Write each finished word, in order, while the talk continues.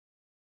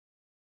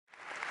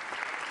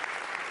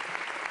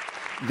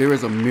There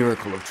is a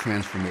miracle of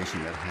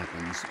transformation that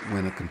happens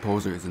when a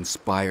composer is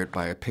inspired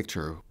by a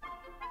picture.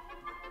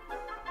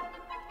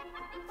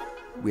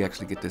 We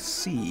actually get to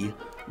see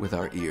with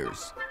our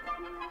ears.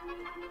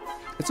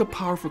 It's a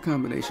powerful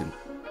combination.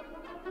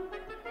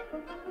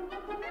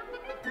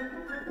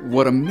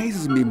 What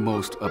amazes me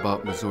most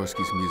about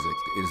Mussorgsky's music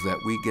is that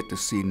we get to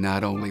see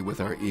not only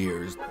with our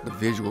ears the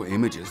visual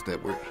images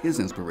that were his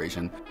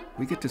inspiration,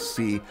 we get to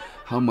see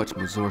how much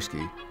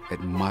Mussorgsky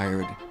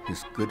admired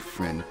his good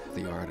friend,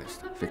 the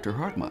artist, Victor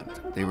Hartmann.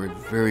 They were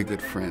very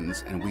good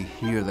friends, and we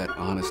hear that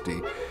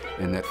honesty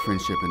and that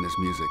friendship in this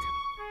music.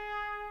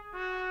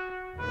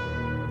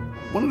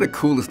 One of the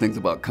coolest things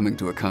about coming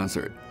to a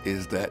concert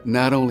is that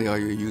not only are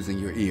you using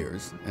your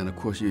ears, and of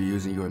course you're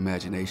using your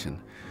imagination,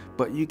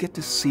 but you get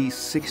to see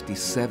 60,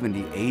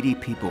 70, 80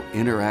 people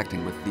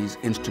interacting with these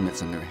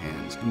instruments in their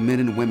hands. Men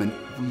and women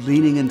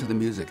leaning into the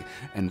music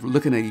and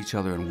looking at each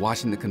other and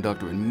watching the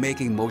conductor and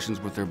making motions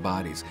with their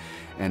bodies.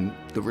 And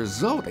the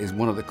result is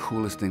one of the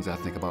coolest things I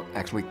think about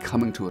actually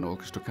coming to an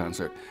orchestra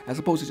concert, as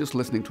opposed to just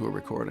listening to a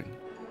recording.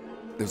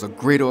 There's a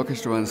great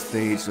orchestra on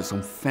stage, there's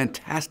some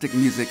fantastic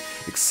music,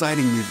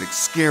 exciting music,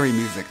 scary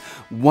music,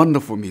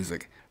 wonderful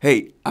music.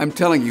 Hey, I'm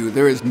telling you,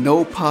 there is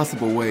no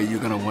possible way you're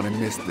gonna want to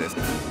miss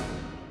this.